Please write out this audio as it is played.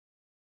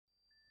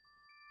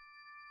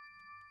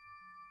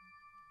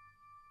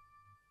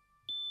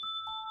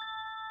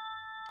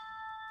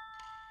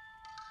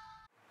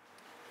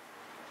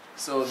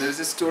So there is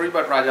a story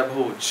about Raja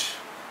Bhoj.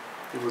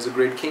 He was a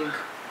great king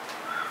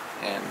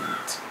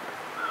and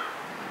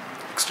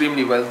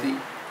extremely wealthy.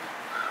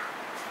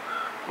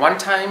 One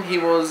time he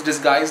was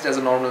disguised as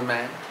a normal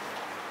man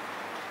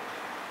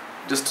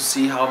just to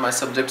see how my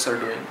subjects are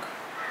doing.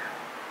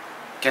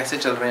 कैसे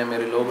चल रहे हैं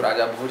मेरे लोग.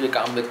 राजा भोज एक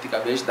आम व्यक्ति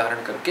का वेश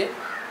धारण करके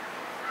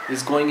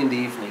is going in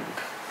the evening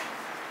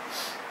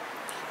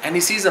and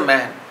he sees a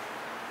man,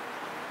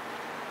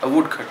 a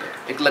woodcutter,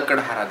 एक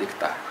लकड़हारा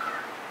दिखता है.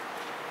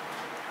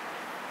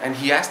 And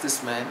he asked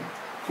this man,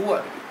 who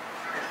are you?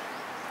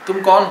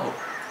 तुम कौन हो?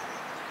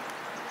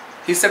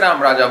 He said,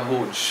 I'm Raja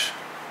Bhoj.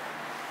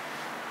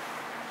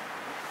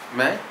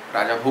 मैं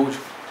राजा भोज.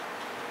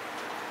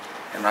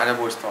 And Raja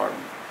Bhoj thought,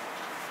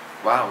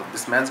 wow,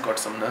 this man's got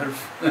some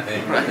nerve.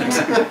 Right?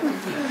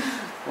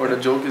 What a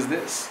joke is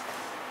this?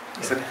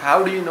 He said,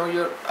 how do you know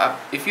you're...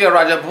 if you are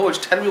Raja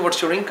Bhoj, tell me what's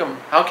your income.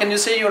 How can you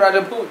say you're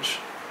Raja Bhoj?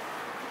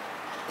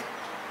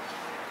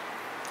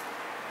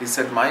 He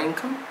said, my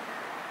income?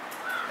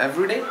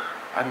 Every day,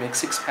 I make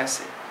 6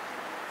 पैसे.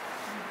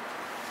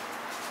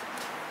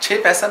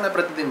 6 पैसा मैं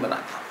प्रतिदिन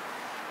बनाता हूँ.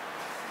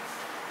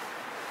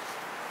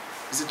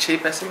 इसे 6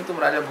 पैसे में तुम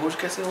राजा भोज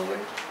कैसे हो गए?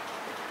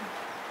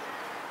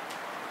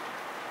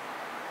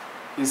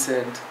 He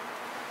said,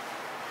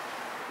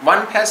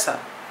 1 paisa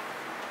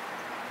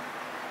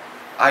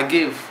I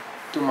give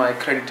to my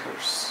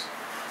creditors.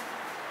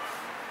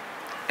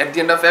 At the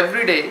end of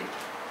every day,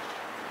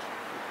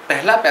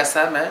 पहला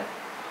पैसा मैं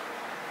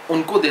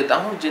उनको देता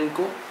हूँ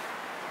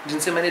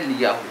जिनसे मैंने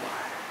लिया हुआ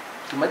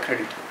है, to my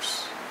creditors.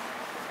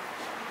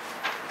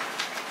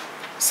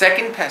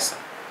 Second paisa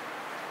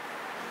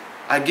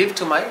I give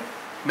to my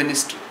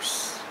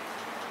ministers.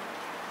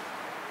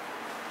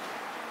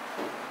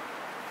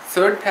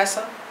 Third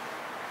paisa,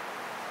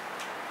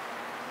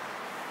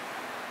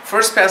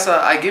 first paisa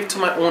I give to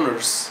my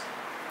owners.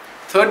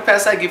 Third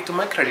paisa I give to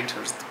my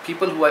creditors, the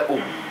people who I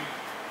owe.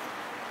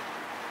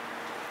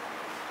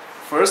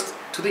 First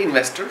to the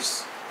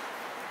investors,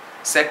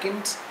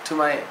 second to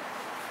my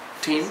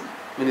team,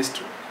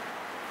 minister,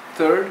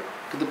 third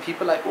to the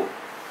people I owe.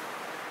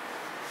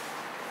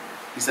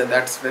 He said,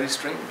 that's very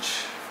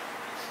strange.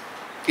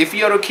 If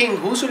you are a king,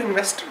 who's your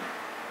investor?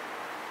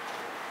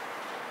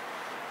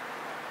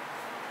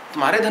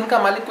 तुम्हारे धन का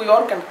मालिक कोई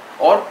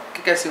और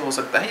कैसे हो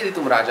सकता है यदि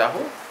तुम राजा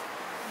हो?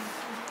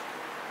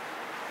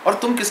 और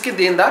तुम किसके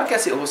देनदार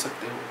कैसे हो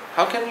सकते हो?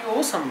 How can you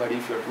owe somebody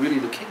if you're really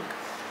the king?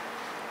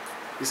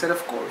 He said,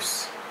 of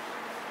course.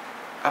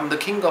 I'm the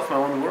king of my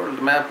own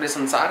world. मैं अपने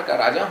संसार का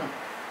राजा हूँ.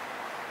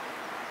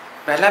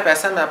 पहला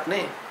पैसा मैं अपने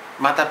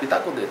माता पिता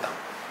को देता हूँ.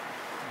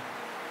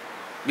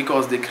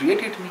 Because they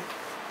created me.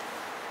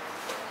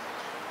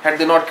 Had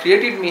they not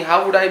created me,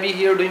 how would I be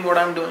here doing what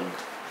I'm doing?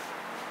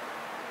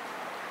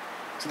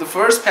 So the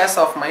first paisa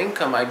of my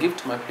income I give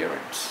to my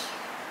parents.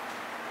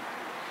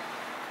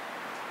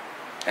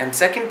 And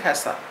second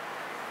paisa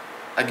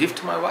I give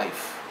to my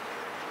wife.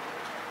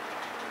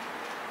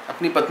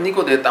 अपनी पत्नी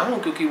को देता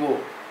हूँ क्योंकि वो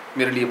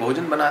मेरे लिए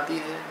भोजन बनाती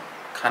है,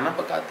 खाना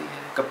पकाती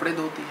है, कपड़े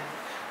धोती है.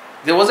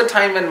 There was a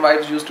time when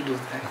wives used to do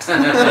that.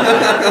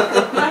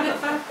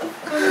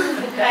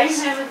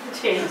 Guys haven't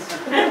changed.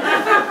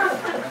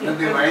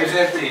 The wives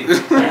have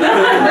changed.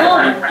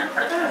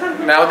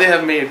 Now they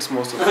have maids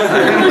most of the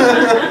time.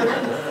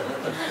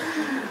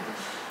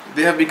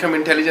 They have become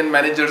intelligent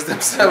managers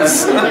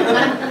themselves.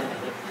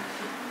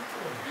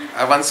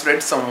 I once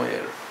read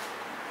somewhere,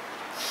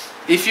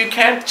 if you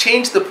can't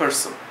change the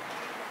person,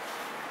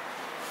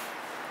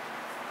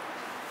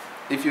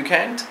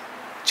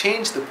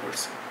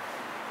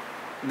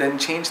 then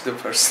change the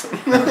person.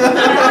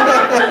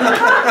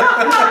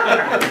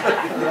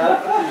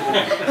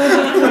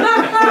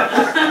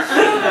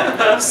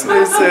 So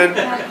he said,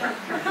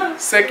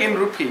 second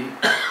rupee,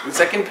 the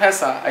second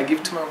paisa I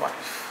give to my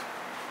wife.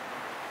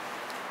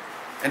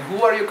 And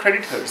who are your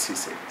creditors, he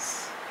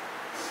says.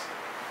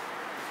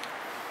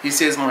 He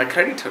says, my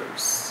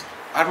creditors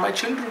are my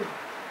children.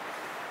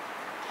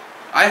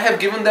 I have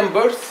given them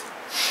birth.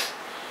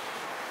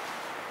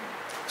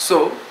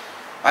 So,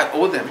 I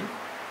owe them.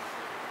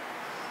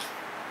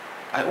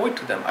 I owe it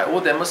to them. I owe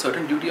them a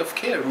certain duty of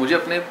care. मुझे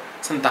अपने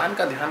संतान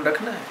का ध्यान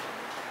रखना है.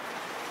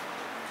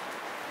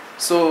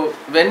 So,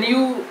 when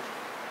you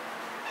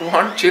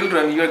want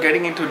children, you are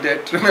getting into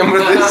debt. Remember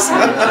this?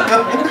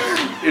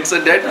 It's a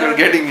debt you're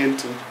getting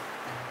into.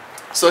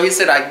 So he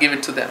said, I give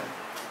it to them.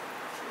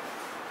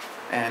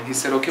 And he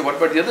said, okay, what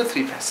about the other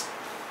 3 paisa?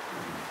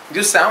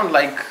 You sound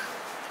like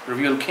a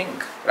real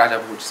king, Raja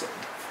Bhoj said.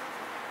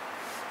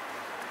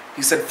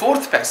 He said,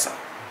 4th paisa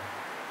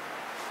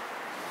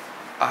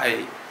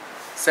I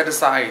set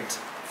aside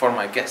for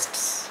my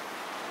guests.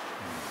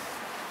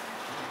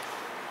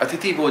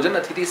 अतिथि भोजन,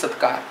 अतिथि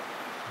सत्कार.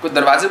 कोई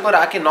दरवाजे पर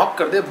आके knock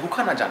कर दे,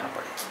 भूखा ना जाना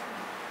पड़े.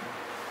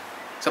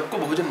 सबको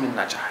भोजन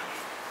मिलना चाहिए.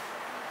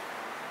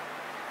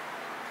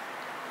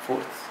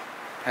 4th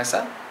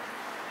paisa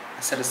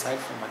I set aside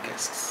for my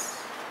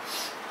guests.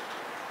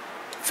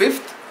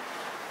 5th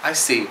I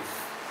save.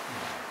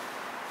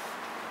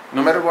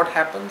 No matter what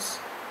happens,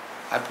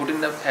 I put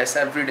in the paisa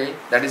every day.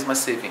 That is my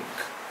saving.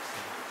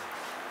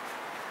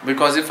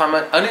 Because if I'm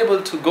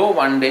unable to go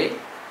one day,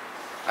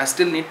 I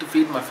still need to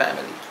feed my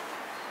family.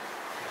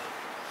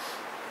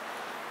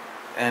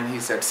 And he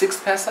said, 6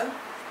 paisa,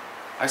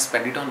 I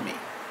spend it on me.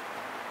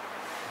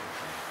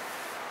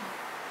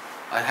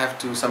 I have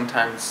to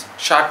sometimes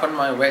sharpen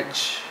my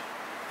wedge,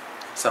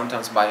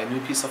 sometimes buy a new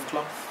piece of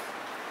cloth,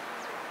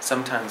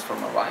 sometimes for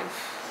my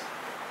wife.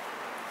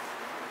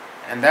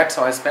 And that's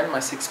how I spend my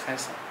 6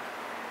 paisa.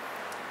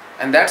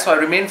 And that's how I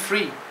remain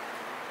free,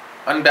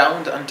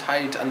 unbound,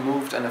 untied,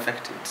 unmoved,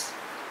 unaffected.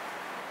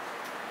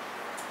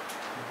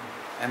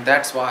 And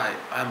that's why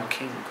I'm a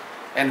king.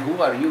 And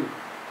who are you?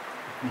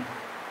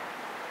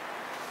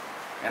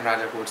 And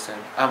Raja Bhoj said,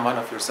 I'm one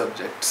of your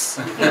subjects.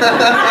 And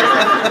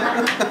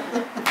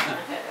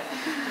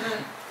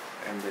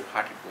they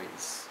parted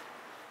ways.